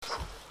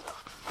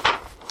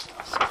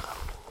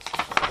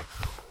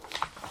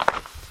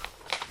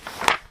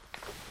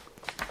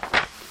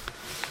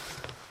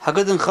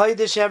Hagudin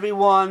Chodesh,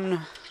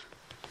 everyone.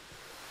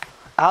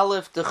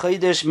 Aleph the Rosh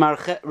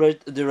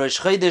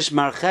Chodesh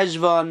Mar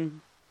Cheshvan,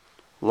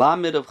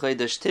 Lamed of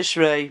Chodesh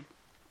Tishrei,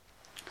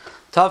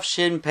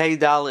 Tavshin Pei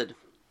Dalid.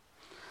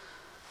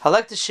 I'd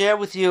like to share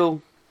with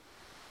you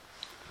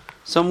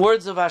some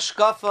words of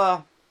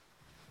Hashkafa,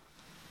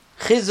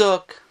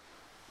 Chizuk,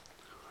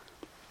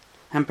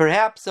 and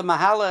perhaps a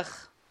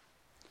Mahalach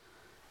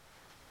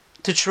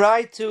to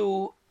try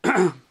to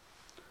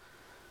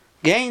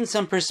gain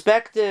some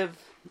perspective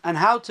on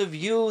how to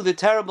view the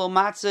terrible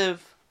matziv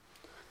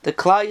the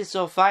Klal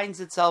Yisrael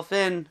finds itself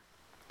in.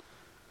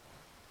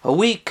 A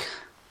week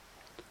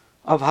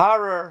of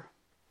horror,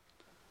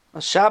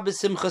 a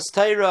Shabbos Simchas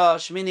Torah,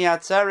 Shmini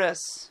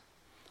Atzeres,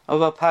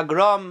 of a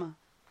pogrom,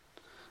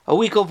 a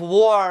week of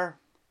war.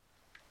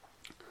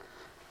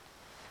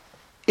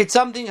 It's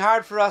something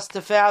hard for us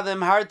to fathom,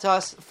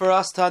 for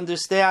us to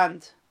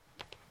understand.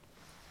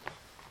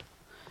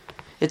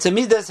 It's a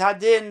Midas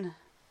Hadin,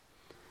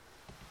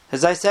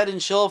 as I said in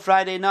Shul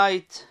Friday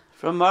night,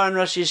 from Maran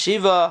Rosh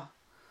Yeshiva,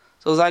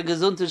 so sei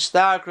gesund und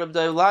stark,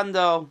 Rabbi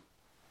Orlando.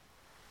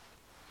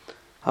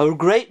 Our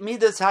great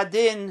Midas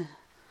Hadin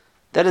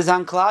that is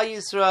on Klal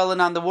Yisrael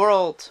and on the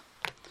world.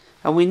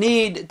 And we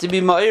need to be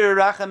Ma'ir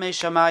Rachamei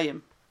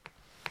Shamayim.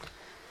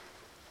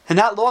 And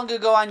not long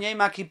ago on Yom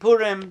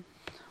Kippurim,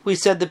 we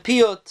said the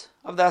piyut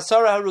of the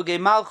Asara Harugei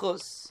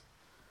Malchus,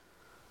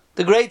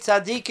 the great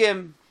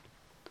tzaddikim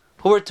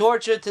who were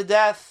tortured to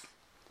death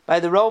by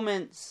the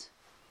Romans.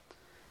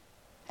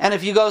 And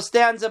if you go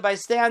stanza by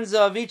stanza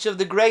of each of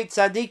the great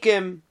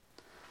tzaddikim,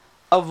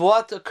 of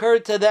what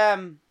occurred to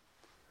them,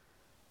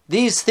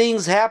 these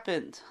things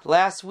happened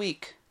last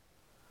week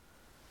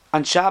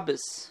on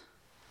Shabbos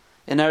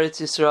in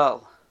Eretz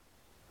Yisrael.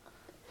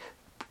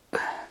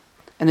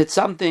 And it's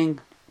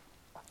something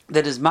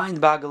that is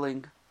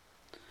mind-boggling,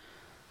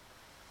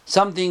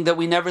 something that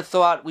we never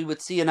thought we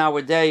would see in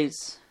our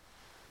days.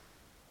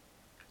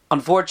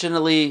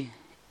 Unfortunately,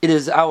 it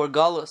is our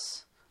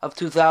galus of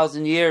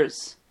 2,000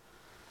 years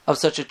of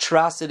such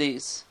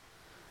atrocities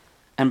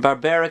and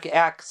barbaric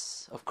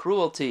acts of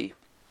cruelty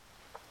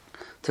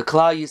to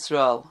Klal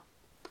Yisrael.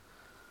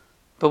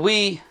 But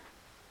we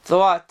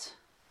thought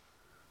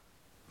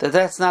that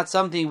that's not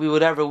something we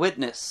would ever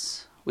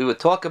witness. We would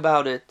talk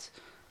about it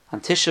on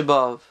Tisha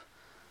B'Av,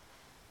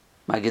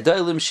 my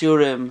Gedolim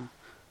Shurim.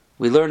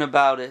 We learn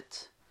about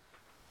it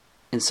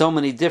in so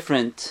many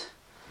different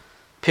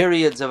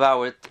periods of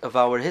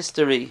our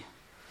history.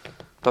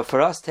 But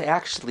for us to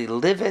actually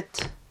live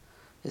it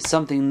is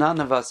something none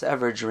of us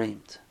ever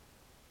dreamed.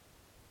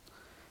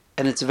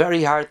 And it's a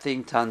very hard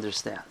thing to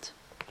understand.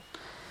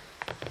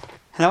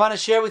 And I want to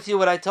share with you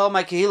what I told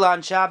my Kehillah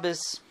on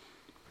Shabbos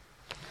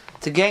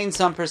to gain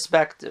some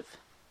perspective.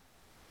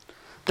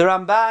 The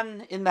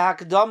Ramban in the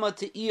Hakdama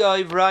to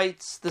Iyov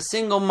writes, the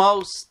single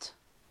most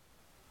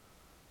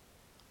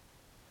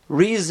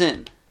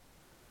reason,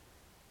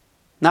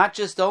 not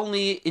just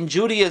only in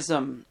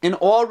Judaism, in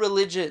all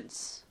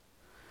religions,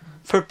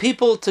 for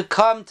people to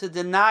come to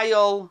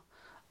denial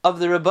of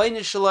the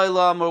Rabbeinu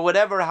Shalom or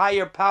whatever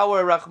higher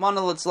power, Rahman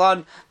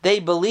al-Islam, they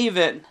believe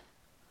in.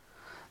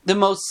 The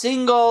most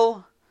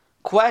single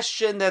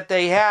question that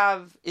they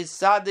have is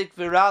Sadik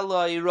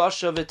Viralai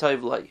Rasha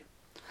V'Tovlai.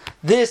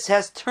 This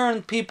has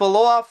turned people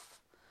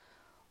off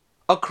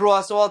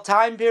across all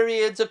time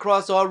periods,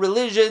 across all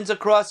religions,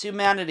 across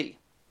humanity.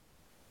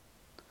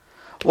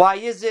 Why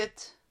is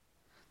it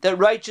that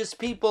righteous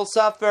people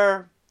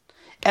suffer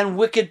and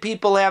wicked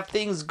people have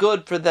things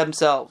good for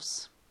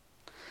themselves?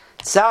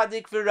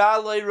 Sadik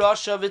Viralai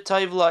Rasha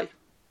V'Tovlai.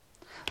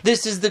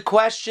 This is the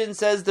question,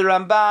 says the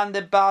Ramban,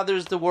 that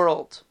bothers the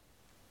world.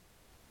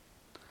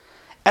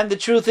 And the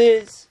truth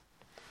is,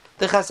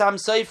 the Chasam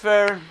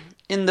Sofer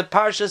in the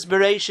Parshas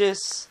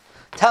Bereshis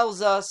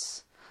tells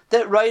us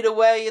that right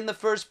away in the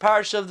first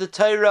parsha of the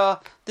Torah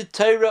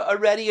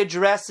already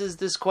addresses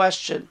this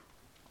question.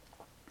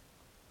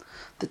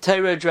 The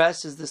Torah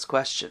addresses this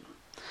question.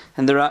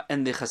 And the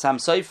Chasam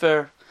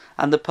Sofer,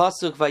 and the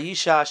pasuk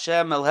Vayisha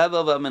Hashem el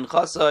Haba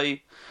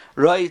v'minchasai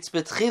writes,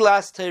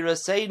 "B'tchilas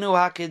Toraseinu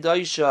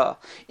hakedoisha."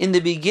 In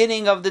the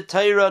beginning of the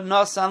Torah,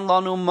 nasan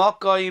lanu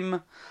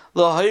makoim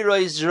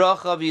lahoyros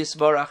zracha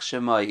v'yisbarach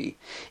shemai.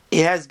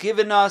 It has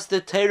given us, the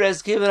Torah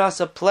has given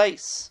us a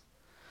place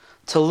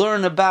to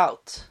learn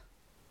about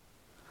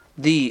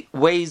the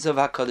ways of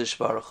HaKadosh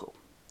Baruch Hu.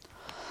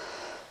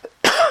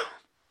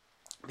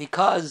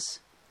 Because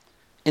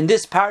in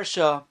this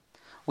parsha,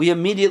 we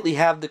immediately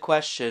have the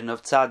question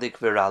of Tzadik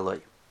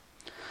Viraloi.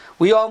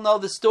 We all know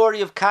the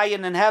story of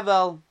Cain and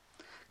Hevel.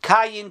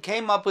 Cain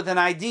came up with an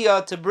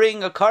idea to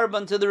bring a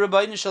carbon to the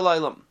Rabbeinu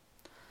Shalom.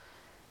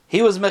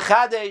 He was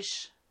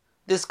mechadesh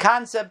this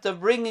concept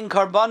of bringing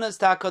karbanas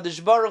to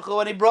HaKadosh Baruch Hu,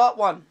 and he brought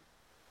one.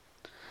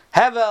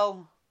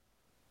 Hevel,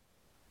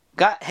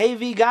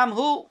 Hevi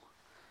Gamhu,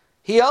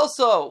 he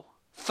also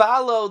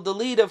followed the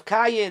lead of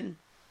Cain,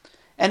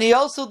 and he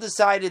also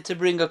decided to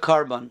bring a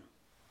carbon.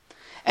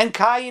 And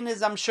Cain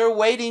is, I'm sure,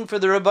 waiting for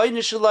the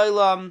Rabbeinu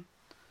Shalom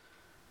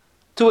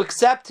to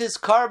accept his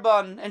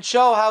carbon and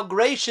show how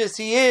gracious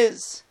he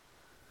is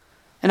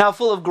and how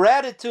full of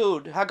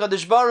gratitude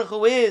HaKadosh Baruch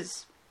Hu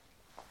is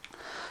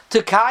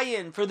to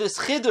Cain for this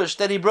chidush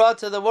that he brought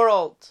to the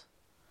world.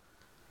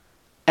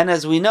 And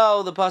as we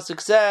know, the pasuk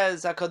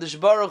says HaKadosh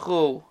Baruch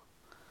Hu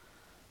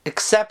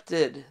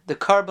accepted the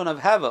carbon of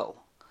Hevel,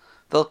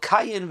 vel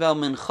Cain vel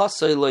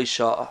minchasoi lo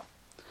sha'a,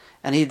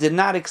 and he did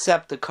not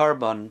accept the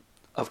carbon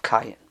of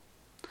Cain.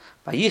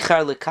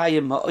 Vayichar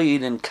leKayin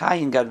ma'oid, and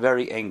Cain got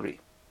very angry.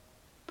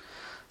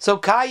 So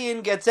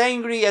Cain gets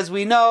angry, as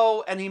we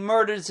know, and he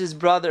murders his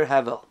brother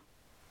Hevel.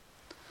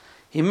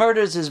 He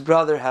murders his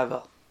brother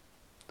Hevel.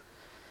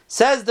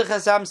 Says the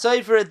Chasam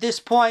Sofer, at this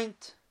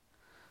point,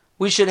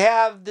 we should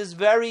have this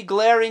very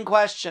glaring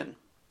question.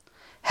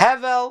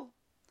 Hevel,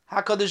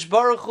 HaKadosh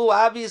Baruch Hu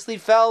obviously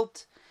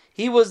felt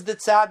he was the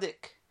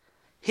tzaddik.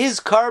 His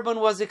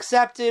carbon was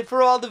accepted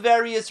for all the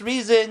various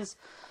reasons.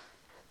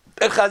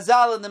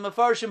 Chazal and the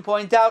Mefarshim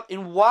point out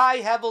in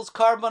why Hevel's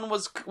carbon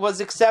was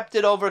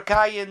accepted over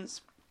Cain's.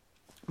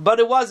 But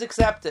it was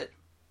accepted.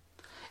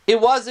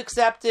 It was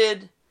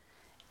accepted,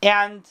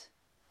 and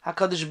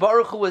HaKadosh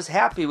Baruch Hu was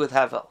happy with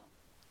Hevel.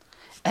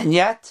 And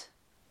yet,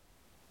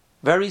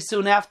 very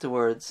soon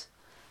afterwards,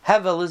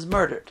 Hevel is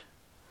murdered.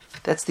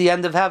 That's the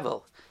end of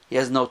Hevel. He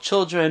has no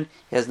children,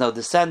 he has no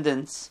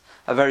descendants,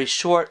 a very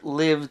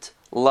short-lived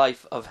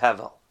life of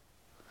Hevel.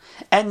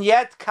 And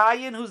yet,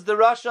 Cain, who's the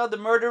Rasha, the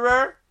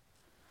murderer,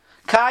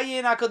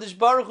 Cain, HaKadosh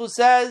Baruch Hu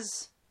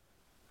says,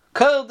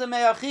 the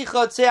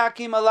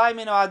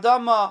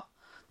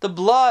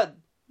blood,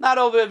 not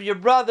over of your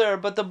brother,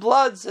 but the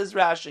blood, says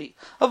Rashi,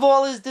 of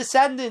all his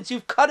descendants,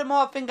 you've cut him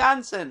off in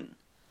Gansen,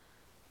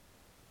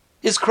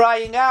 is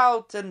crying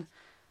out, and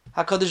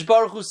HaKadosh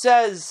Baruch Hu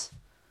says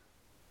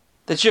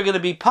that you're going to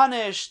be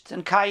punished,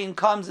 and Cain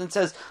comes and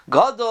says,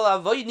 Gadol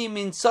avoyni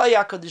minsai,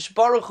 HaKadosh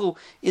Baruch Hu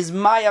is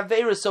my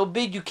avera so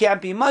big you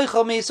can't be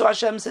meichel me. So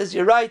Hashem says,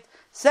 you're right,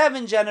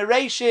 7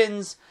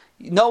 generations,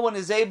 no one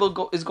is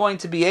going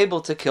to be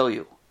able to kill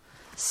you.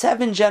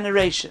 7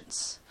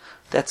 generations.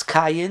 That's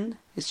Cain,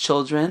 his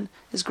children,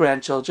 his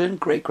grandchildren,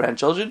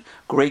 great-grandchildren,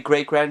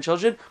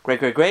 great-great-grandchildren,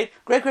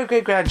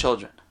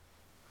 great-great-great-great-great-great-grandchildren.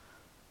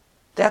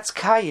 That's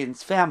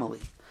Cain's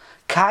family.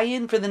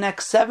 Cain, for the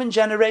next 7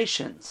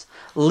 generations,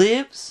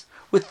 lives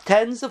with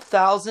tens of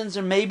thousands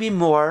or maybe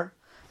more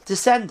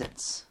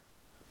descendants,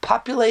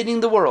 populating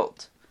the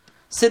world,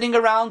 sitting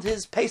around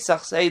his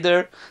Pesach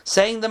Seder,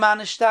 saying the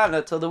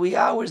Manishtana till the wee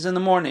hours in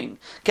the morning,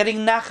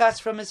 getting nachas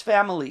from his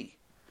family.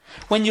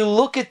 When you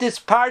look at this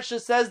parsha,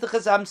 says the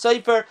Chasam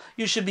Sofer,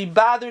 you should be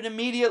bothered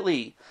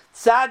immediately.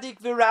 Tzaddik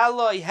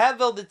viraloi,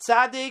 Hevel the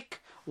tzaddik,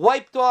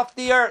 wiped off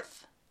the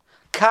earth.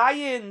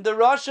 Cain, the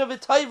Rosh of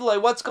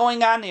Etoivloi, what's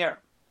going on here?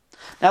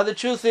 Now the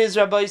truth is,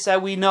 Rabbi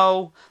said, we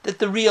know that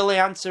the real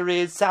answer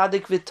is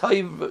Tzaddik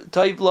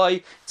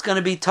v'Toivloi, it's going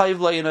to be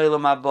Toivloi in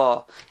Olam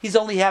Haba. He's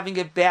only having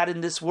it bad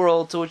in this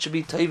world, so it should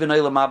be Toiv in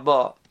Olam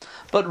Haba.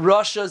 But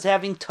Rasha is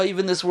having Toiv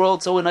in this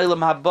world, so in Olam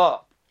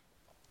Haba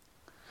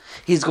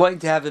he's going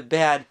to have it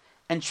bad,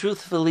 and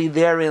truthfully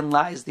therein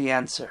lies the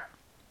answer.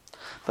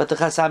 But the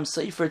Chasam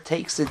Sofer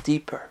takes it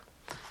deeper,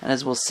 and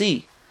as we'll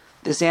see,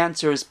 this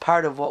answer is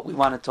part of what we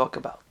want to talk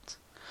about.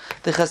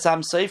 The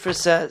Chasam Sofer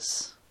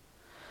says,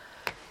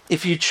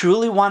 if you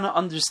truly want to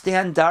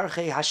understand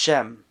Darchei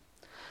Hashem,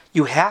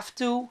 you have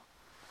to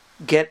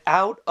get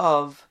out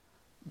of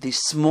the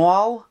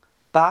small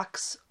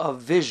box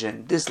of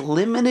vision, this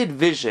limited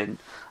vision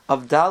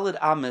of Daled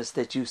Amos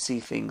that you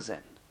see things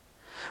in.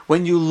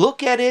 When you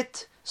look at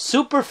it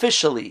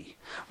superficially,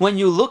 when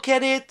you look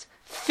at it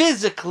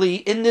physically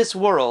in this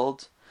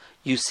world,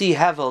 you see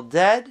Hevel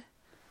dead,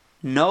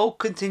 no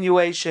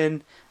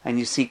continuation, and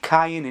you see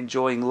Cain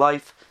enjoying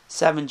life,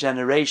 7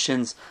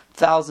 generations,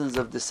 thousands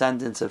of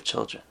descendants of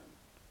children.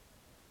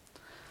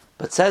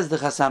 But says the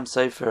Chasam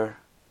Sofer,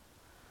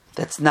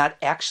 that's not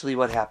actually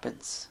what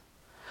happens.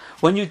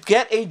 When you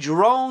get a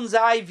drone's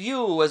eye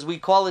view, as we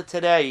call it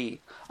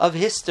today, of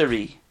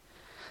history,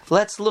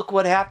 let's look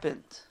what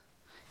happened.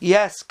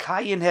 Yes,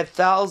 Cain had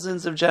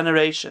thousands of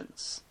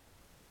generations.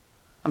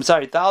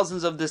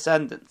 Thousands of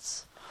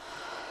descendants.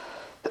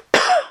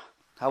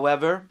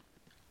 However,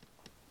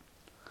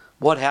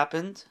 what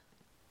happened?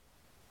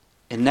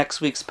 In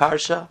next week's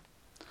Parsha,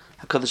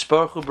 HaKadosh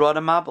Baruch Hu brought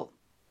a Mabul.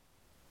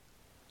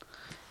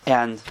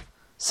 And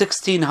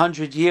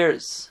 1600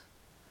 years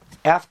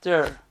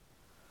after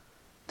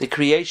the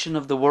creation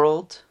of the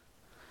world,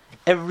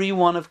 every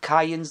one of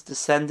Cain's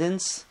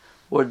descendants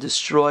were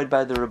destroyed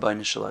by the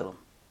Rabbeinu Shalom.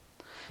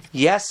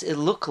 Yes, it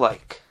looked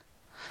like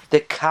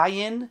that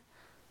Cain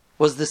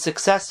was the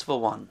successful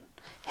one,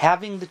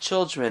 having the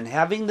children,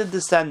 having the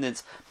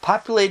descendants,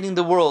 populating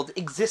the world,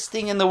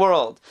 existing in the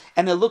world,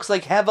 and it looks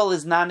like Hevel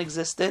is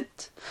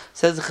non-existent.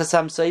 Says the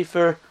Chasam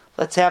Sofer,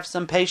 let's have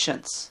some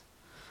patience.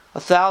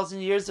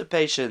 1,000 years of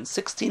patience,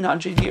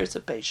 1,600 years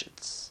of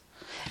patience.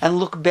 And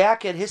look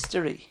back at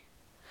history.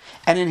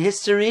 And in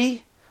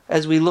history,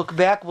 as we look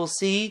back, we'll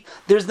see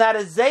there's not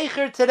a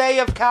zeicher today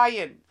of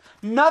Cain.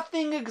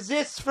 Nothing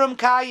exists from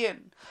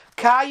Cain.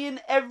 Cain,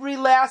 every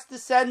last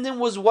descendant,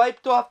 was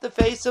wiped off the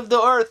face of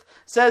the earth,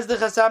 says the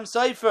Chasam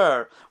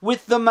Sofer,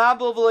 with the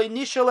Mabul v'lo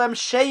nishalem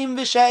sheim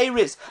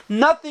v'sheiris.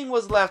 Nothing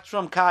was left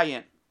from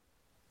Cain.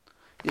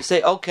 You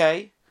say,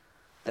 okay,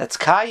 that's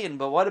Cain,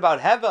 but what about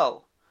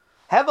Hevel?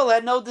 Hevel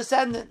had no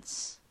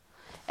descendants.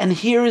 And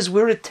here is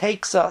where it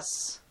takes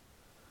us.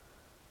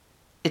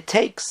 It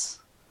takes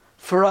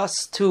for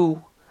us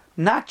to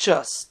not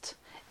just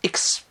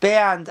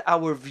expand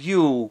our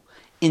view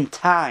in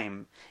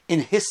time,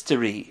 in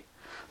history.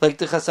 Like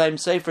the Chasam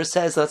Sofer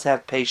says, let's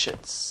have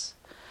patience.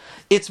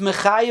 It's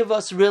mechayev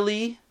us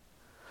really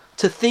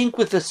to think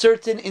with a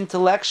certain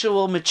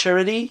intellectual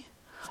maturity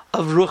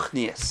of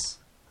ruchnius.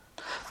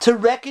 To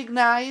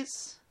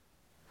recognize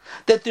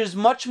that there's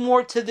much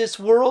more to this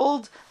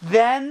world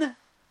than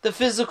the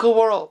physical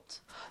world.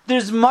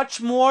 There's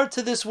much more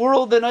to this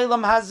world than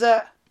Olam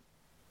Hazeh.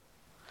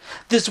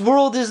 This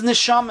world is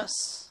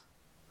neshamas.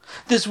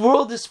 This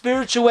world is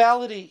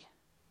spirituality.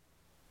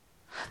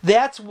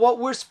 That's what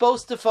we're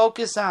supposed to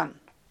focus on.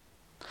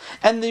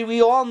 And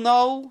we all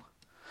know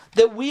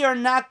that we are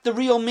not the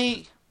real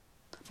me.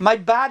 My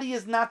body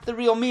is not the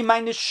real me.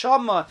 My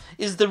neshama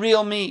is the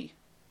real me.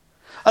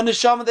 A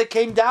neshama that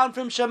came down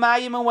from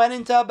Shamayim and went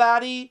into a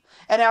body,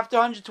 and after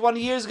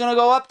 120 years is going to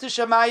go up to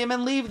Shamayim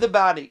and leave the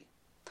body.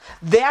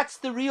 That's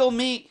the real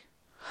me.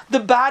 The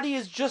body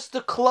is just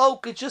a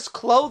cloak. It's just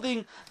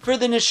clothing for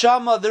the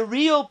neshama. The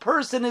real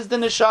person is the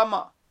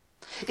neshama.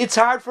 It's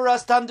hard for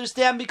us to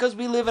understand because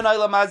we live in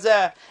Olam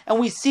Hazeh and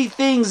we see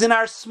things in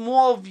our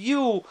small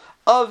view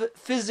of the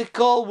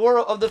physical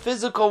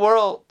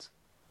world.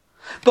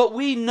 But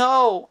we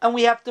know and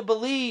we have to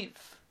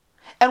believe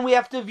and we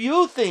have to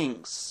view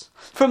things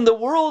from the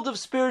world of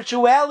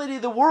spirituality,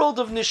 the world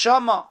of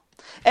neshama,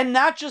 and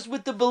not just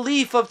with the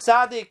belief of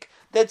tzaddik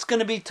that's going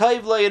to be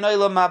toivla in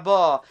Olam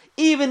Haba.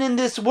 Even in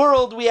this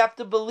world, we have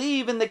to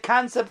believe in the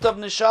concept of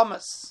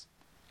neshamas.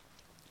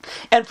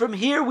 And from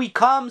here we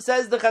come,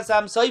 says the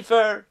Chasam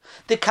Sofer,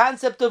 the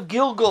concept of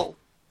Gilgul.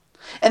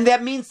 And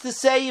that means to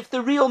say, if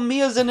the real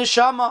me is a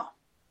neshama,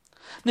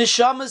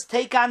 neshamas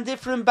take on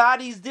different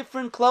bodies,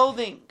 different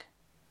clothing.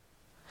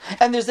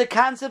 And there's a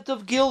concept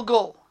of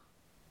Gilgul.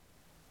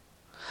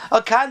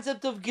 A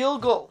concept of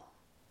Gilgul.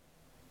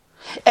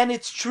 And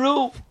it's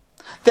true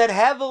that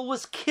Hevel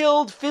was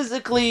killed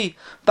physically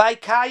by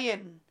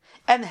Cain.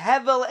 And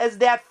Hevel, as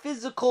that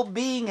physical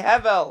being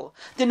Hevel,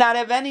 did not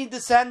have any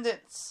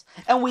descendants.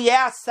 And we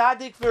ask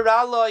Sadik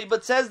Viraloi,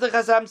 but says the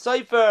Chasam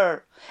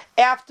Sofer,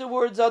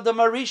 afterwards Adam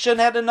Arishan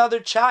had another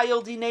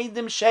child, he named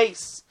him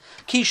Sheis.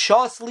 Ki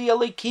shosli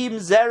alikim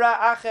zera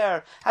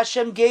acher.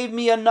 Hashem gave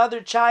me another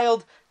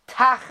child,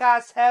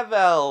 Tachas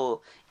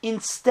Hevel,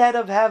 instead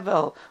of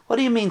Hevel. What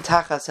do you mean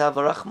Tachas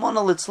Hevel?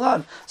 Rachmana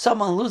litzlan.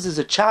 Someone loses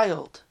a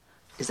child.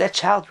 Is that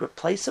child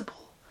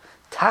replaceable?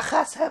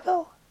 Tachas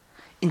Hevel?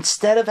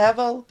 Instead of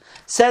Hevel?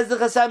 Says the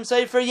Chasam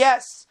Sofer,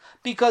 yes.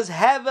 Because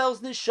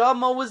Hevel's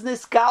neshama was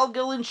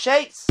nisgalgal in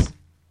Sheis.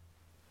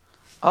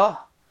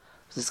 Oh,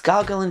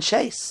 nisgalgal in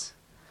Sheis.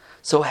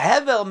 So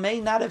Hevel may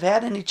not have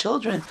had any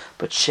children,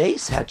 but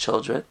Sheis had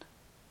children.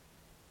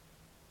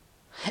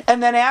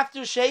 And then after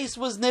Sheis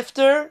was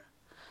nifter,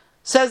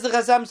 says the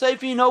Chasam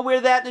Sofer, you know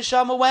where that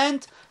neshama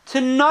went? To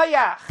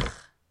Noach.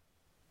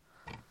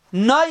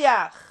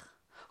 Noach,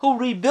 who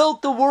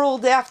rebuilt the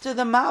world after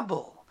the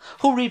Mabul.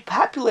 Who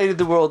repopulated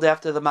the world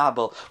after the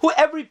Mabul, who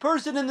every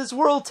person in this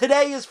world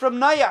today is from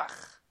Noach.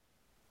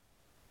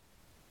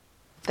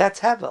 That's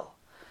Hevel.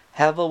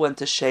 Hevel went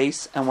to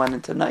Sheis and went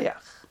into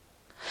Noach.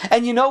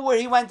 And you know where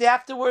he went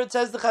afterwards,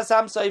 says the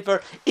Chasam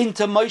Sofer,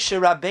 into Moshe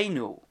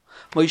Rabbeinu.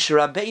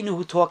 Moshe Rabbeinu,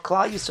 who taught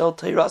Klal Yisrael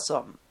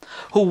Teirasam,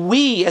 who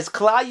we as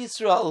Klal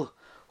Yisrael,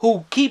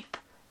 who keep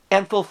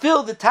and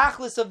fulfill the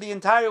tachlis of the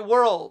entire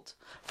world,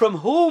 from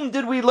whom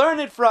did we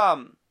learn it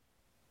from?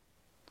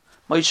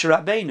 Moshe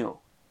Rabbeinu,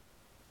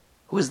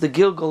 who is the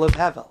Gilgul of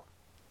Hevel.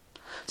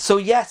 So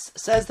yes,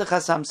 says the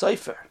Chasam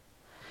Sofer,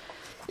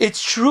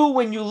 it's true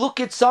when you look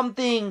at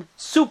something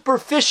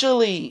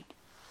superficially,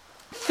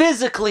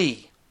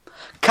 physically.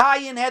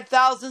 Cain had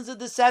thousands of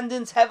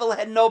descendants, Hevel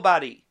had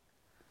nobody.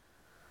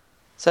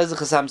 Says the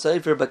Chasam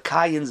Sofer, but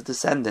Cain's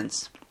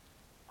descendants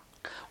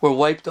were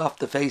wiped off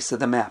the face of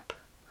the map.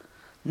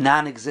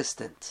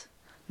 Non-existent.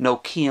 No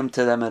kiyum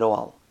to them at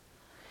all.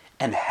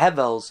 And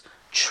Hevel's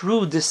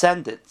true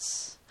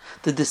descendants,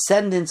 the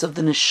descendants of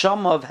the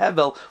neshama of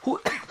Hevel, who,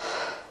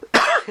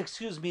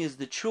 is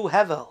the true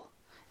Hevel,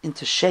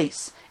 into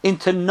Sheis,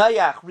 into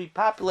Noach,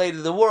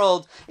 repopulated the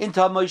world,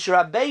 into Moshe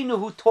Rabbeinu,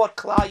 who taught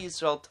Klal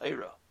Yisrael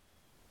Torah.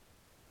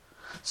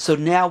 So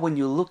now when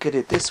you look at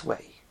it this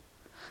way,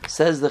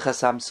 says the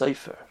Chasam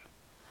Sofer,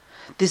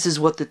 this is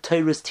what the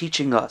Torah is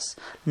teaching us.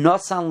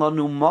 Nasan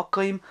lanu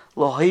makim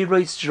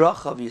lahiros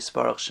drachav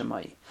yisparach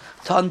shemai.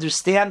 To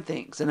understand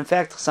things. And in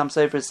fact, Chasam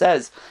Sofer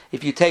says,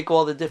 if you take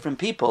all the different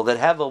people that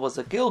Hevel was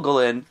a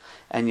Gilgul in,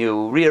 and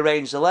you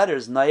rearrange the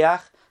letters,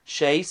 Noach,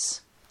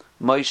 Sheis,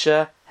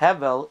 Moshe,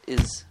 Hevel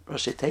is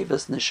Rosh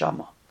Tevis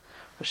Neshama.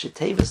 Rosh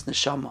Tevis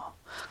Neshama.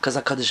 Because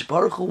HaKadosh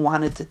Baruch Hu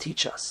wanted to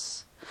teach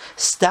us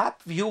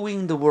Stop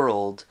viewing the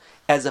world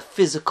as a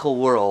physical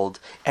world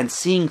and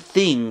seeing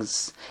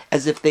things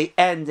as if they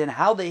end and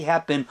how they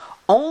happen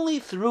only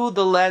through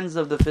the lens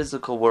of the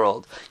physical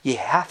world. You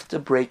have to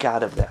break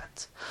out of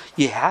that.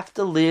 You have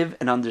to live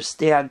and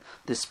understand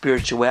the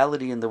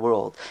spirituality in the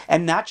world.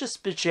 And not just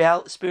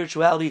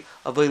spirituality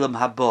of Olam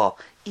Haba.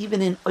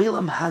 Even in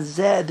Olam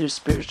Hazeh there's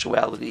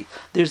spirituality.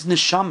 There's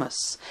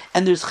neshamas.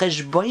 And there's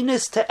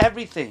cheshbonis to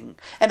everything.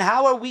 And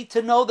how are we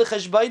to know the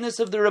cheshbonis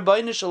of the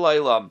Rabbeinu Shel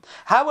Olam?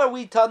 How are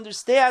we to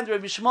understand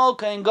Rabbi Shmuel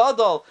Kohen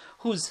Gadol,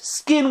 whose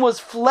skin was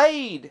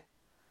flayed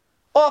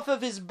off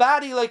of his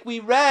body, like we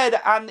read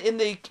in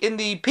the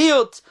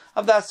piyut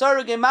of the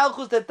Asarag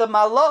Malchus, that the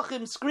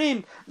Malachim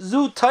screamed,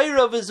 Zu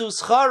Torah v'Zu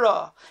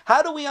Schara.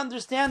 How do we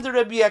understand the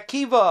Rabbi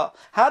Akiva?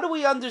 How do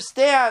we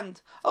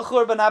understand a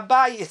Churban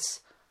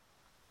Abayis,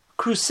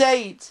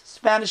 Crusade,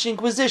 Spanish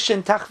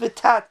Inquisition,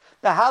 Tachvitat,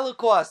 the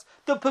Holocaust,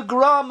 the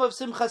pogrom of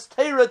Simchas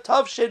Torah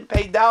Tavshin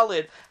Pei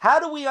Dalid? How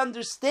do we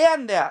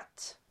understand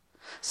that?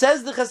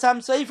 Says the Chasam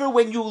Sofer,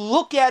 when you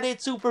look at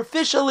it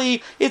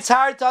superficially, it's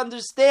hard to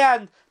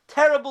understand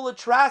terrible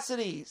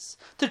atrocities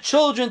to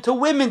children, to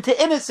women,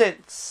 to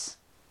innocents.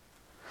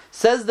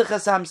 Says the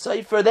Chasam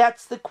Sofer,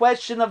 that's the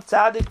question of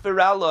tzaddik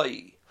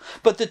v'raloi.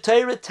 But the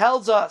Torah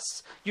tells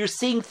us you're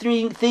seeing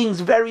things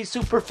very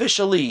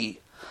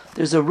superficially.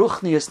 There's a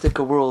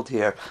ruchniistic world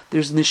here.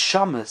 There's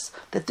neshamas,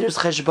 that there's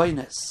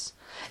cheshbonis.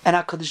 And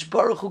HaKadosh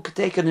Baruch Hu could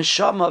take a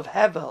neshama of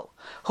Hevel,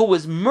 who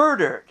was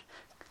murdered.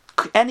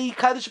 And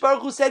HaKadosh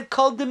Baruch Hu said,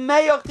 Kol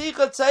demeyoch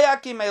ticha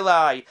tzayakim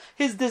elai.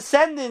 His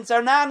descendants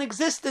are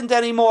non-existent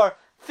anymore,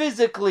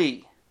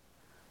 physically.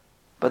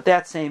 But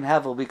that same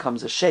Hevel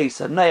becomes a sheis,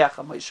 a Noach,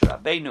 a Moshe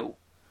Rabbeinu.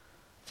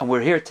 And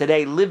we're here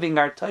today living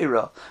our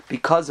Torah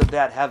because of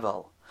that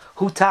Hevel.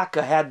 Hu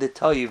taka had the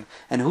toiv,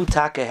 and Hu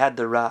taka had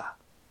the ra.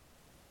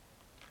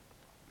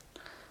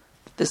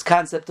 This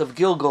concept of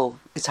Gilgal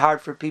is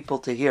hard for people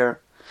to hear.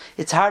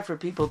 It's hard for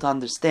people to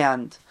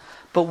understand.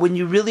 But when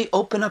you really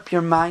open up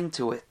your mind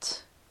to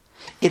it,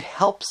 it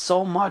helps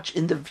so much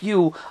in the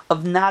view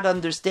of not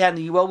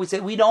understanding. You always say,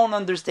 we don't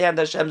understand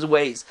Hashem's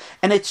ways.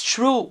 And it's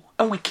true,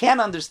 and we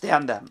can't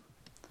understand them.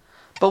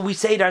 But we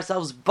say to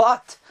ourselves,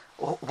 but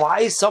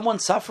why is someone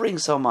suffering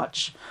so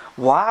much?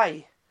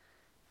 Why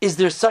is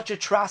there such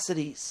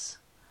atrocities?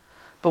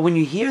 But when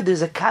you hear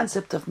there's a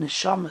concept of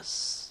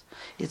neshamas,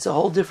 it's a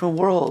whole different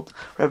world.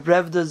 Reb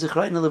Revda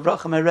Zichroinu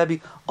Livracha, my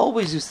Rebbe,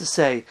 always used to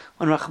say,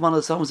 when Rahman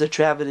al-Sam was a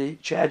tragedy,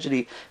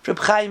 if Reb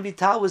Chaim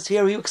Vital was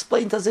here, he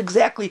explained to us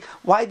exactly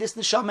why this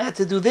neshama had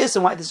to do this,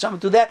 and why this neshama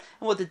had to do that,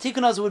 and what the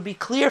tikkunos would be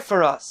clear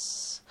for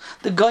us.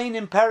 The Gaon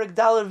in Parak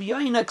Dal of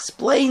Yoina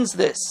explains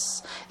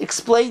this,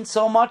 explains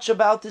so much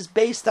about this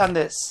based on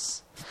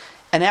this.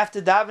 And after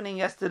davening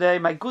yesterday,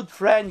 my good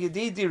friend,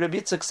 Yedidi, Reb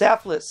Yitzchak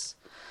Saflis,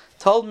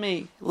 told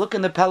me, look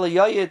in the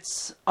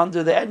Pelayoyitz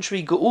under the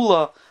entry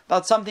Geula,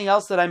 about something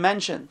else that I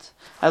mentioned.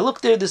 I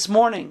looked there this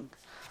morning,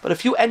 but a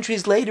few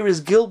entries later is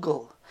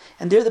Gilgal.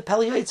 And there the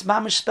Pelayoyitz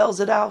Mamish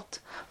spells it out.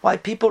 Why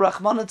people,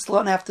 Rachman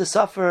Litzlan, have to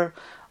suffer.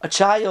 A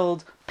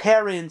child,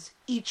 parents,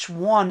 each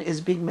one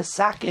is being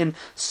misakin,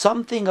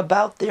 something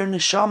about their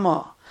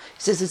neshama.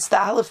 He says it's the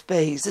Aleph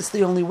Beis, it's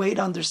the only way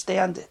to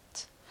understand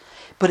it.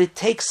 But it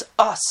takes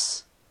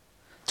us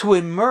to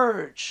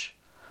emerge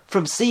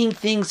from seeing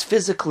things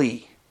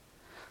physically,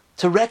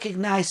 to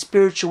recognize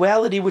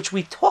spirituality, which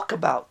we talk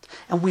about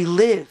and we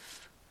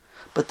live,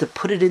 but to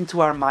put it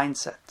into our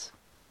mindset.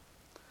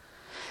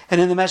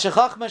 And in the Meshech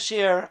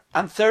Chochmah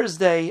on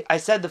Thursday, I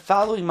said the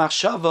following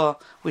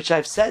machshava, which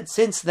I've said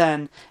since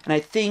then, and I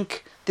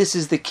think this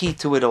is the key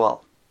to it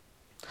all.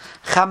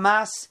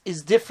 Hamas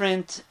is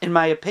different, in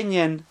my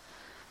opinion,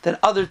 than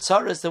other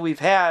tzaras that we've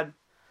had.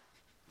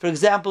 For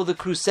example, the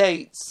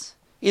Crusades,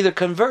 either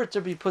convert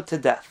or be put to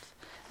death.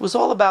 It was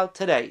all about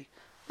today.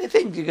 They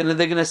think they're going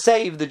to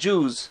save the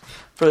Jews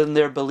from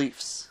their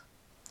beliefs.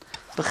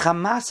 But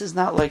Hamas is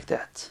not like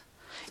that.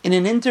 In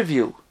an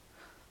interview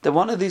that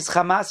one of these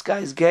Hamas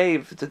guys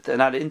gave,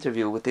 not an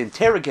interview, with the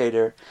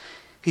interrogator,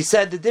 he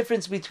said the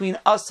difference between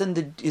us and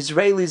the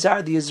Israelis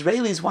are the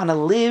Israelis want to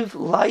live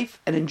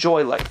life and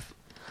enjoy life.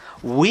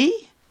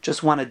 We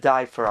just want to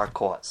die for our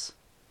cause.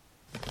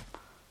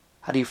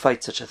 How do you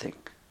fight such a thing?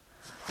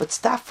 But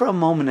stop for a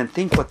moment and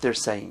think what they're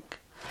saying.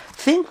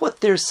 Think what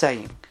they're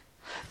saying.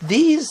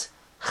 These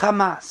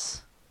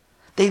Hamas,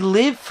 they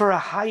live for a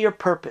higher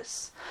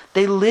purpose.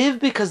 They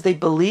live because they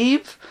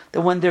believe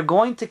that when they're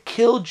going to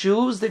kill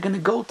Jews, they're going to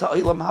go to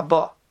Olam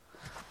Haba.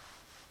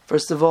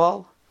 First of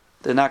all,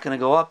 they're not going to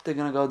go up, they're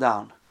going to go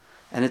down.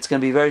 And it's going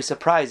to be very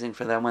surprising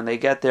for them when they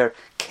get their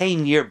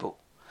Kain Yirbu.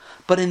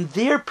 But in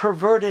their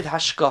perverted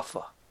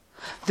hashkafa,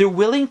 they're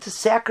willing to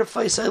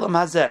sacrifice Olam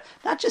Hazeh,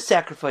 not just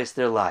sacrifice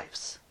their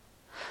lives.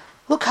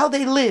 Look how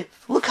they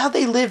live. Look how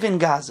they live in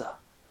Gaza.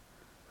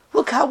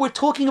 Look how we're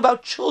talking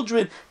about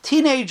children,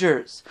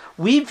 teenagers.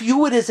 We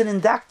view it as an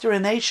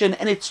indoctrination,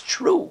 and it's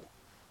true.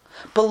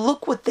 But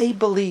look what they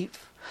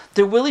believe.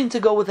 They're willing to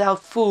go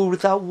without food,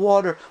 without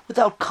water,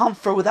 without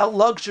comfort, without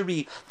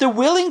luxury. They're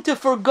willing to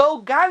forgo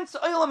Gans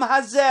Olam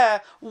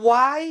Hazeh.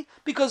 Why?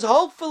 Because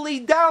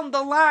hopefully down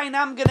the line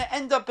I'm going to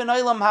end up in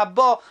Olam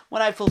Haba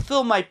when I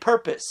fulfill my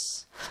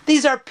purpose.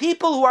 These are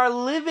people who are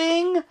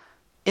living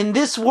in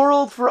this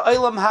world for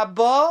Olam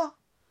Haba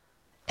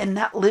and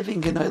not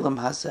living in Olam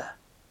Hazeh.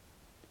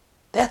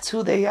 That's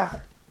who they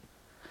are.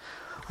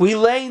 We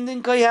learned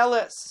in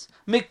Koheles,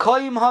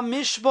 Mikoyim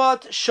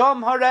HaMishpat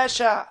Sham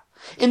HaResha.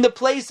 In the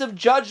place of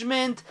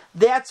judgment,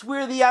 that's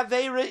where the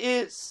Aveira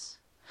is.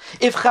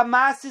 If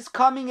Hamas is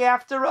coming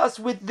after us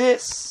with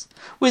this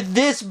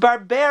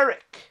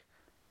barbaric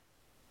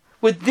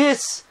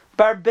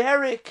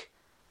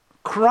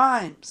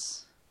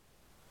crimes,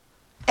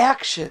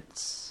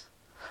 actions,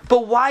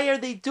 but why are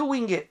they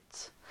doing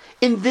it?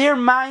 In their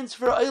minds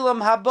for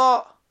Olam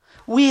Haba,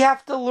 we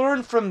have to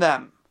learn from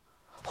them.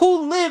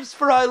 Who lives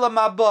for Olam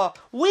Haba?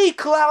 We,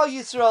 Klal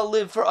Yisrael,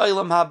 live for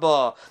Olam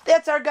Haba.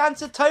 That's our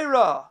Ganze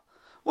Torah.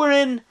 We're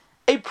in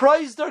a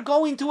prize they're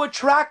going to a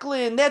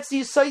traklin. That's the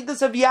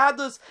Yisaidus of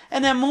Yadus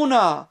and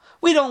Emunah.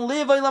 We don't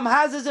live Olam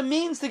Hazeh as a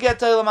means to get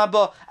to Olam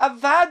Haba.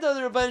 Avada,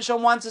 the Rebbeinu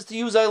Shalom wants us to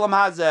use Olam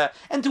Hazeh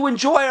and to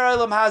enjoy our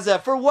Olam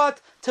Hazeh. For what?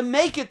 To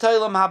make it to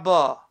Olam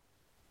Haba.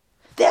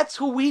 That's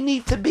who we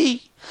need to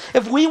be.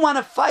 If we want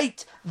to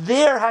fight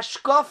their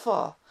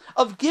hashkafa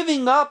of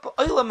giving up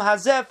Olam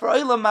Hazeh for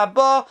Olam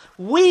Haba,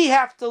 we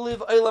have to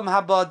live Olam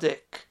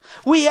Habadik.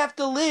 We have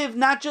to live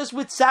not just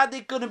with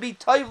tzaddik going to be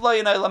toivla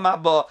in Olam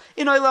Haba.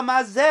 In Olam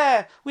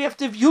Hazeh, we have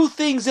to view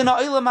things in a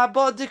Olam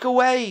Habadik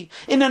way,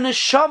 in a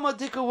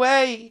neshamadik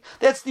way.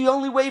 That's the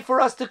only way for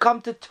us to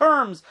come to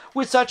terms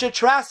with such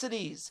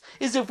atrocities,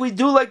 is if we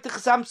do like the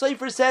Chassam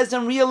Sofer says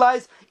and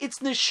realize it's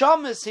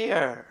neshamas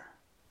here.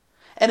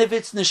 And if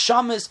it's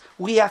neshamas,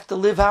 we have to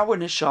live our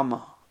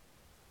neshama.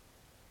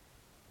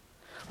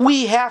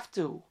 We have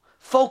to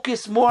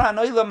focus more on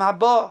Olam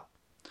Haba.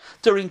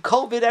 During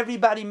COVID,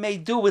 everybody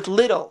made do with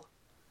little.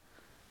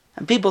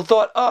 And people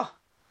thought,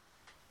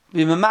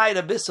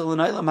 B'mamayda Bissel in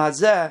Olam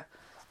Hazeh,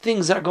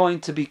 things are going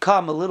to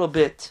become a little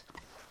bit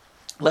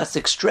less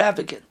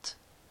extravagant.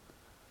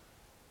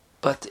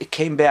 But it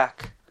came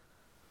back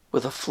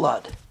with a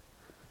flood.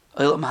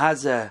 Olam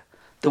Hazeh,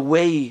 the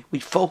way we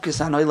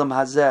focus on Olam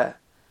Hazeh,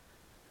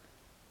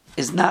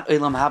 is not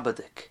Olam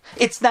Habadik.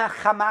 It's not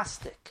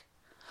Hamasdik.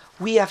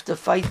 We have to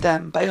fight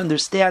them by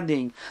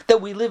understanding that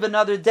we live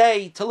another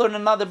day to learn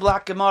another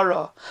Black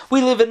Gemara.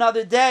 We live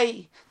another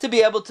day to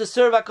be able to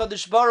serve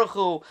HaKadosh Baruch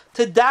Hu,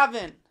 to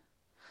daven,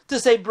 to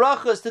say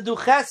brachas, to do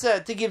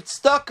chesed, to give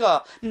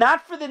tzedakah,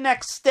 not for the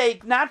next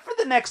steak, not for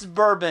the next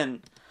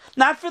bourbon,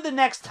 not for the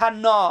next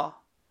hana,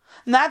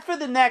 not for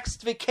the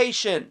next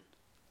vacation.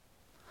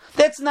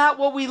 That's not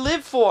what we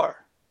live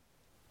for.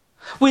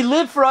 We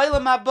live for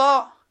Olam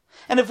Haba.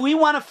 And if we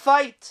want to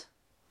fight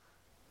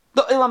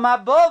the Olam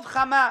Haba of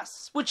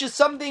Hamas, which is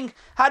something,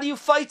 how do you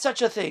fight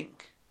such a thing?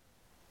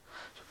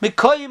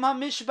 Mikoyim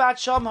HaMishpat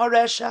Sham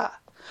HaResha.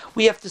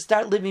 We have to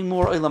start living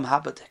more Olam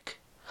Habadik.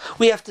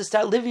 We have to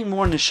start living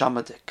more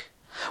Neshamadik.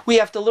 We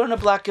have to learn a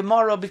Black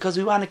Gemara because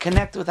we want to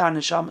connect with our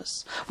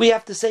neshamas. We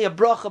have to say a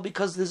bracha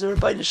because there's a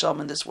Rebbeinu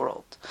Neshama in this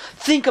world.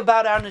 Think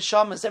about our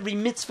neshamas. Every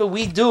mitzvah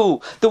we do,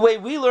 the way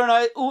we earn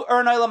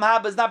Olam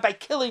Haba is not by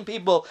killing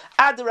people.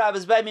 Adarab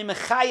is by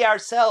mimechaya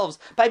ourselves,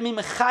 by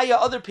mimechaya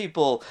other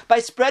people, by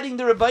spreading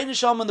the Rebbeinu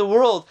Neshama in the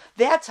world.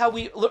 That's how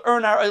we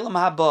earn our Olam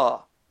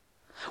Haba.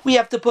 We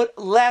have to put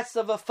less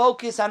of a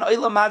focus on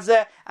Olam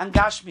Hazeh and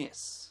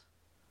Gashmias.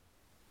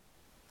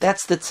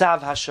 That's the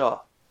Tzav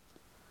Hashah.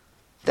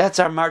 That's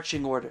our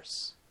marching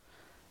orders.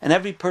 And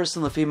every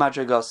person, Lefi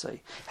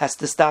Madragosai, has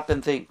to stop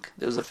and think.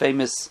 There was a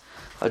famous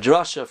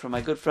drasha from my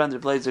good friend,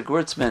 Rebbe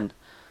Gewurtzman,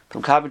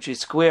 from Coventry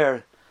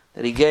Square,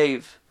 that he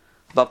gave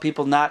about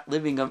people not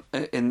living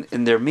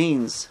in their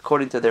means,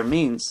 according to their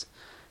means,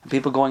 and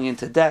people going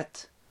into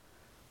debt.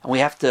 And we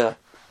have to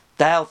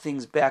dial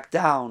things back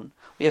down.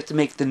 We have to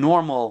make the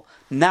normal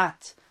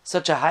not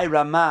such a high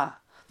ramah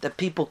that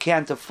people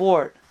can't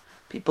afford.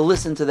 People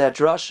listen to that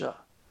drasha.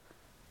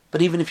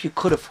 But even if you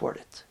could afford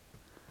it,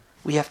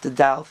 we have to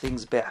dial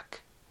things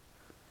back.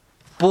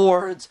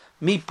 Boards,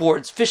 meat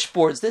boards, fish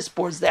boards, this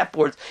boards, that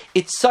boards.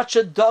 It's such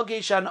a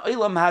dogish on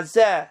Olam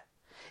Hazeh.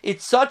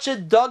 It's such a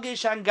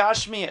dogish on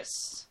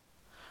Gashmias.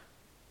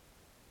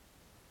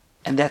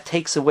 And that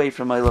takes away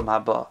from Olam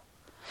Haba.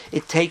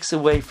 It takes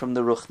away from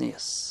the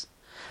Ruchnias.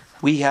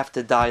 We have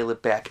to dial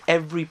it back.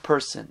 Every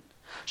person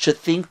should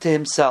think to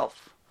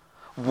himself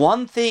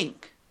one thing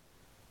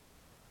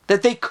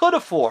that they could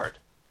afford,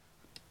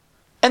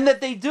 and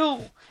that they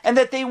do, and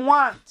that they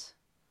want,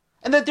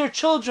 and that their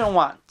children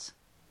want.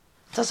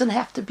 It doesn't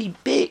have to be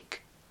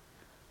big.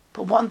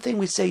 But one thing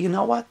we say, you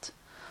know what?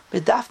 We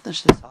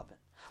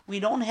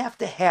don't have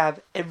to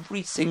have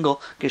every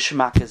single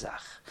geschmack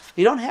ezach.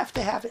 We don't have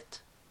to have it.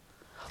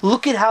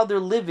 Look at how they're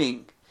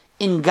living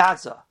in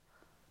Gaza.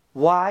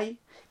 Why?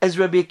 As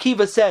Rabbi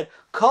Akiva said,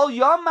 Kol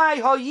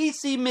yomai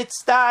hoyisi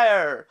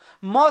mitztaer,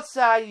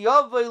 mosai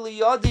yovoi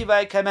liyodi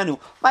vaykamenu.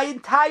 My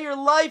entire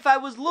life I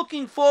was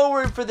looking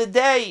forward for the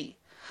day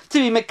to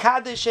be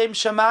Mekadesh Shem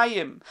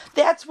Shamayim.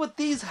 That's what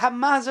these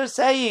Hamas are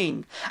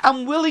saying.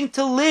 I'm willing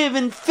to live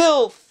in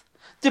filth,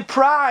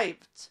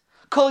 deprived,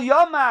 Kol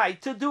Yomai,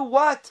 to do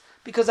what?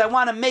 Because I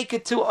want to make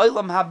it to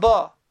Olam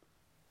Haba.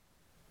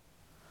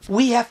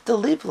 We have to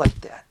live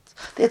like that.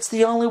 That's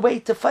the only way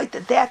to fight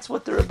that. That's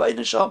what the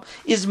Rebbeinu Shalom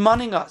is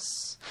munning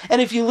us.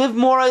 And if you live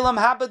more Olam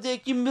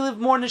Habadik, you live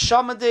more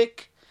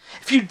Neshamadik.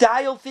 If you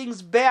dial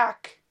things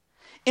back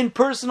in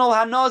personal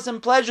hanos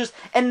and pleasures,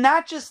 and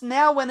not just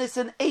now when it's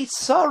an Eis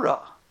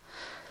Sarah.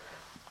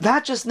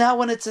 Not just now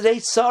when it's an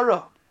Eis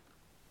Sarah.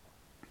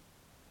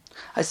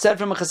 I said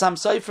from a Chasam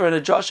Sofer in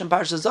a Josh and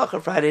Parsha Zachar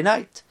Friday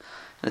night,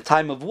 in a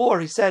time of war,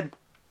 he said,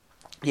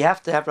 you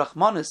have to have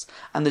Rachmanis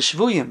on the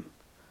Shvuyim,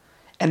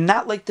 and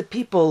not like the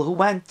people who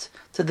went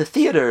to the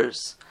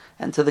theaters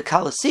and to the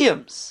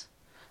Colosseums.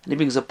 And he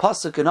brings a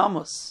pasuk in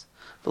Amos,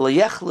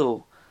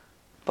 V'layechlu,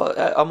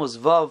 Amos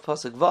Vav,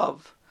 pasuk Vav,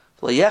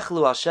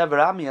 V'layechlu al shever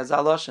ami az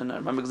al Loshen. I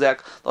remember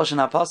exact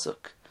Loshen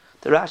HaPasuk.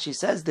 The Rashi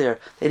says there,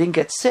 they didn't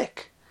get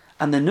sick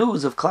on the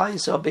news of Klal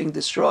Yisrael being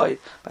destroyed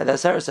by the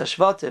Aseres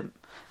HaShvatim.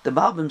 The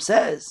Malbim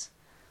says,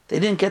 they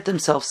didn't get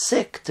themselves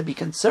sick to be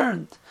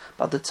concerned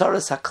about the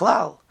Tzaras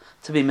HaKlal,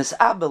 to be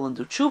misabel and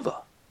do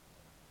tshuva.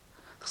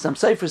 Some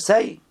Sefer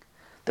saying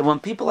that when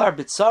people are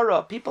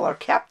bitzara, people are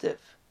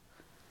captive,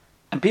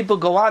 and people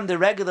go on their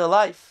regular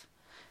life,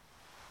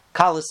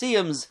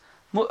 Colosseums,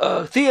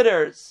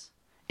 theaters,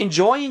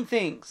 enjoying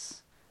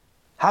things.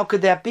 How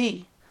could that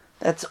be?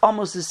 That's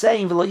almost the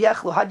saying, V'lo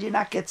yechlu, how do you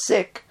not get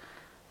sick?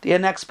 The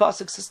next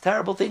pasuk says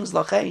terrible things,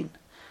 lachein.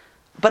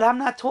 But I'm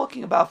not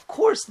talking about, of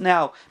course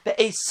now,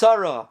 be'eis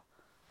sarah,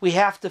 we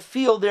have to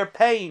feel their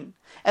pain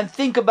and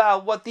think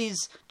about what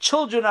these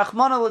children,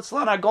 Achman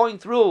al-Islan, are going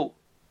through.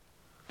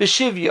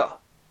 B'shivya,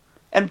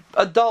 and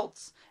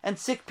adults and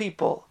sick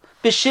people.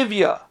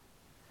 B'shivya.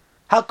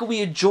 How can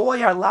we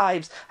enjoy our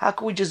lives? How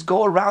can we just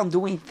go around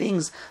doing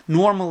things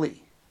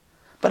normally?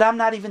 But I'm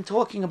not even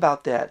talking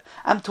about that.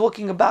 I'm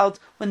talking about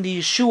when the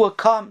Yeshua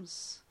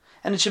comes.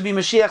 And it should be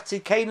Mashiach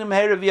Tzidkeinu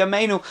Meher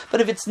V'Yameinu. But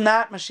if it's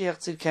not Mashiach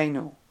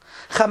Tzidkeinu,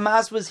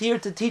 Hamas was here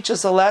to teach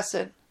us a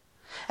lesson.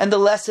 And the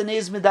lesson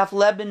is Midaf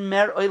Leben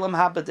Mer Olam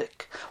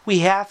Habadik. We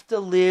have to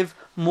live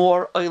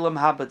more Olam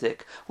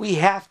Habadik. We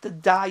have to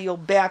dial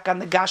back on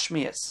the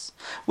Gashmias.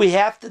 We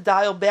have to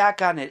dial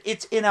back on it.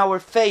 It's in our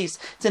face.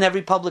 It's in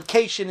every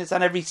publication. It's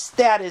on every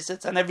status.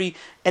 It's on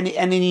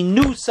any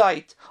news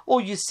site. All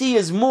you see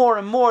is more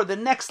and more. The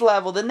next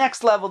level, the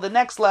next level, the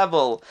next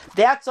level.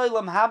 That's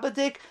Olam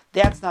Habadik.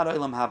 That's not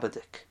Olam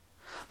Habadik.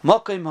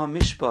 Mokim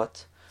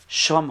HaMishpat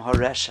Sham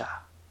HaResha.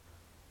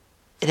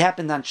 It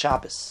happened on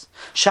Shabbos.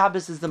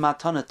 Shabbos is the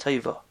Matana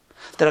Teva,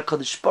 that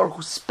HaKadosh Baruch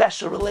Hu's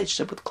special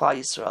relationship with Klal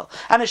Yisrael.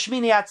 And a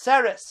Shmini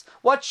Atzeres.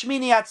 What's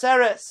Shmini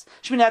Atzeres?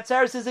 Shmini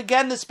Atzeres is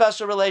again the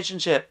special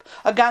relationship.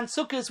 Agan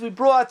Sukkos, we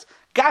brought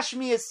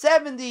Gashmi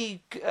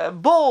 70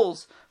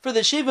 bulls for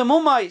the Shiva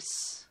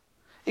Mumais.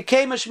 It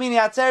came a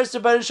Shmini Atzeres, the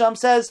Baruch Shalom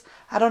says,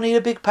 I don't need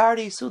a big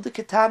party, Suda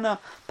Ketana,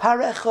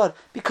 Parechad,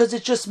 because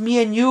it's just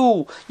me and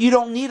you. You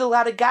don't need a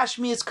lot of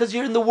Gashmias because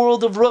you're in the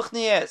world of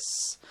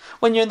Ruchnias.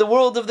 When you're in the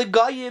world of the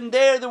Goyim,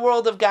 they're the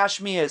world of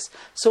Gashmias.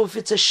 So if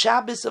it's a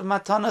Shabbos of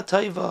Matana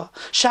Tova,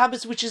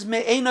 Shabbos which is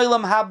Me'ein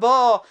Olam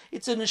Haba,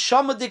 it's a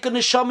Neshama Dik, a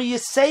Neshama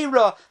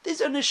Yisera.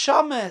 These are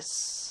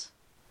Neshamas.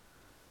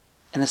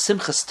 And a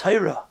Simchas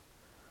Torah,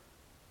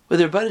 where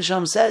the Rebbeinu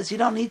Shalom says, you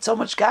don't need so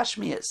much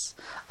Gashmias.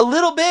 A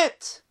little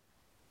bit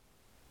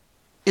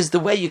is the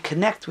way you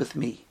connect with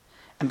me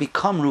and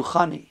become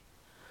Ruchani.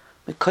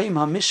 Mekayim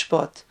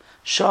HaMishpat,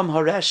 Sham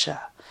HaResha.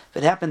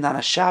 It happened on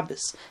a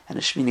Shabbos and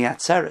a Shmini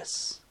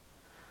Atzeres,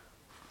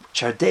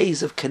 which are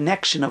days of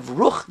connection, of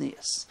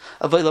Ruchnias,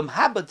 of Olam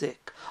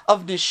Habadik,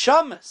 of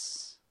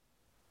Neshamas.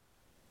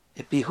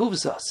 It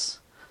behooves us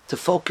to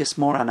focus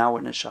more on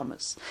our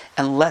Neshamas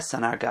and less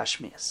on our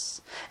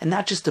Gashmias. And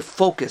not just to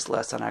focus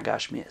less on our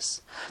Gashmias,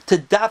 to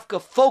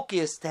dafka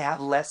focus to have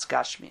less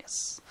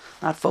Gashmias.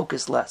 Not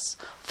focus less,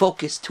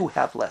 focus to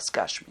have less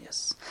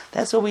Gashmias.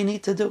 That's what we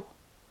need to do.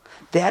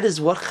 That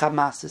is what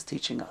Hamas is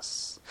teaching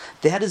us.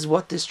 That is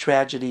what this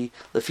tragedy,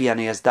 Lefi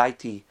Aniyas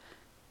Daiti,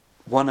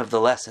 one of the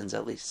lessons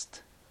at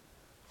least.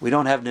 We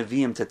don't have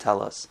Nevi'im to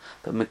tell us,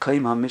 but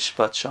Mekayim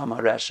HaMishpat Sham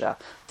HaResha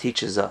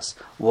teaches us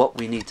what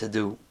we need to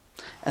do.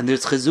 And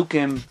there's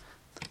Chizukim,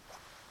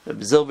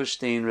 Reb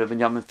Zilberstein, Reb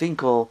Yamin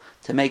Finkel,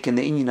 to make in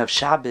the inyan of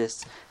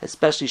Shabbos,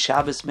 especially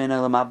Shabbos Mein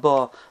Olam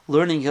Haba,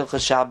 learning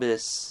Hilchas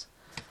Shabbos,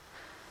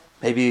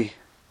 maybe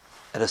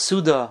at a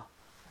Suda.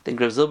 I think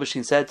Rav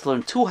Zilberstein said to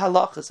learn 2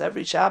 halachas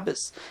every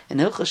Shabbos in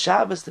Hilchas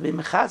Shabbos to be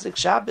mechazik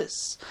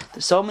Shabbos.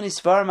 There's so many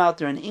svarim out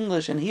there in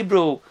English and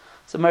Hebrew.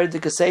 It's a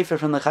Merdika Sefer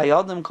from the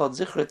Chayadim called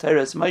Zichra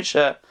Teres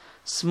Moshe,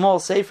 small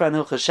Sefer on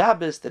Hilchas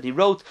Shabbos that he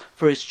wrote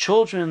for his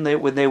children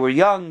when they were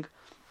young.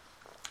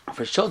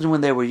 For his children when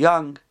they were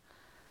young.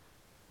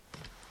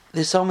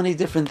 There's so many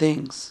different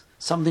things.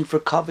 Something for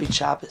Kavod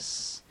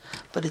Shabbos.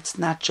 But it's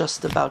not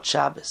just about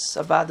Shabbos.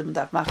 Avadim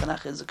Daf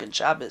Machanach Chizuk and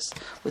Shabbos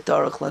with the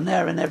Aruch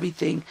Laner and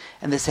everything,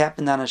 and this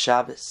happened on a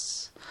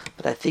Shabbos.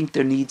 But I think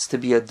there needs to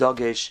be a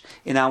dogesh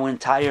in our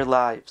entire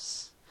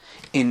lives.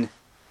 in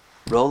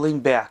rolling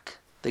back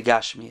the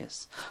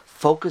Gashmias,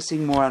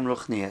 focusing more on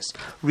Ruchnias,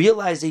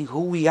 realizing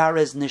who we are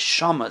as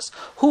Neshamas.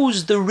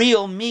 Who's the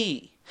real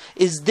me?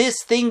 Is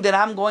this thing that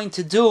I'm going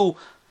to do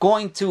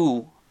going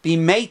to be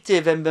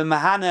Meitiv and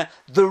B'mahana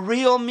the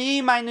real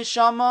me, my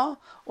Neshama,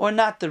 or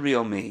not the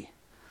real me,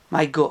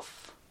 my Guf?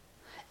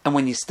 And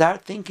when you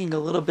start thinking a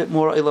little bit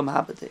more Olam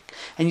Habadik,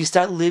 and you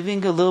start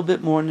living a little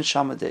bit more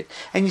Neshamadik,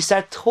 and you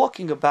start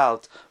talking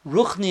about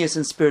Ruchnias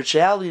and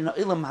spirituality in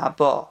Olam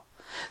Haba,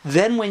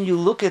 then when you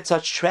look at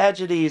such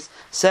tragedies,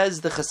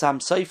 says the Chasam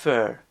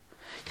Sofer,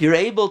 you're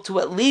able to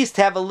at least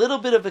have a little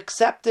bit of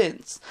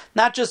acceptance.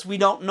 Not just we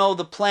don't know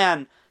the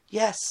plan.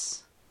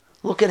 Yes,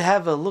 look at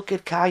Hava, look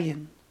at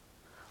Kayin,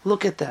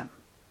 look at them.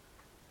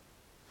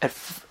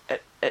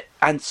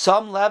 On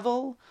some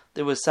level,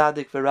 there was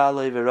Sadik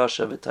Virale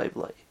Virosha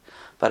V'Taiblai.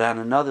 But on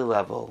another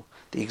level,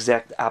 the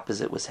exact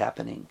opposite was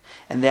happening.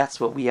 And that's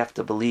what we have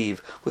to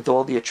believe with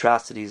all the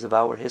atrocities of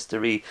our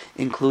history,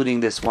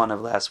 including this one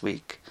of last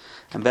week.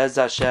 And Bez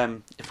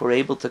Hashem, if we're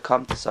able to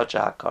come to such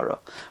a hakara,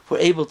 if we're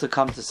able to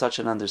come to such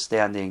an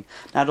understanding,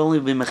 not only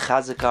will we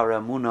mechazik our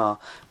emunah,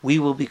 we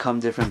will become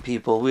different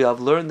people. We have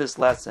learned this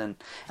lesson,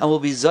 and we'll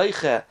be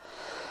zoiche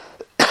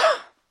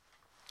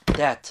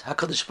that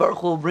HaKadosh Baruch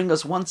Hu will bring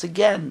us once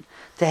again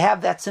to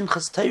have that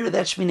Simchas Torah,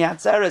 that Shmini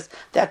Atzeres,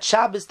 that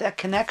Shabbos, that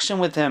connection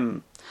with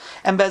Him.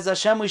 And Bez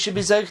Hashem, we should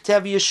be zoich to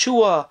have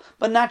Yeshua,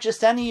 but not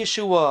just any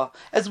Yeshua.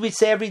 As we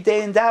say every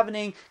day in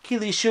davening, Ki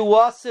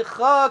Yeshua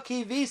Sicha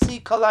Ki Visi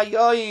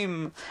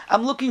Kalayoim.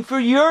 I'm looking for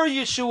your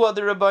Yeshua,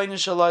 the Rabbeinu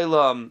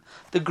Shalom,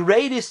 the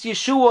greatest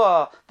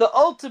Yeshua, the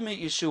ultimate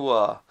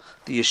Yeshua.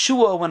 The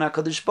Yeshua when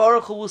HaKadosh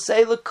Baruch Hu will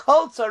say,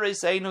 L'kol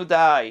tzareseinu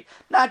dai.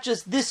 Not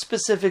just this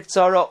specific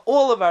tzara,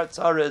 all of our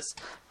tzaras.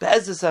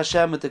 Be'ezus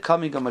Hashem with the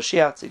coming of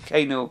Mashiach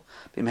Tzidkenu,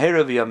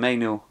 B'mheira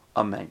v'yameinu.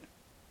 Amen.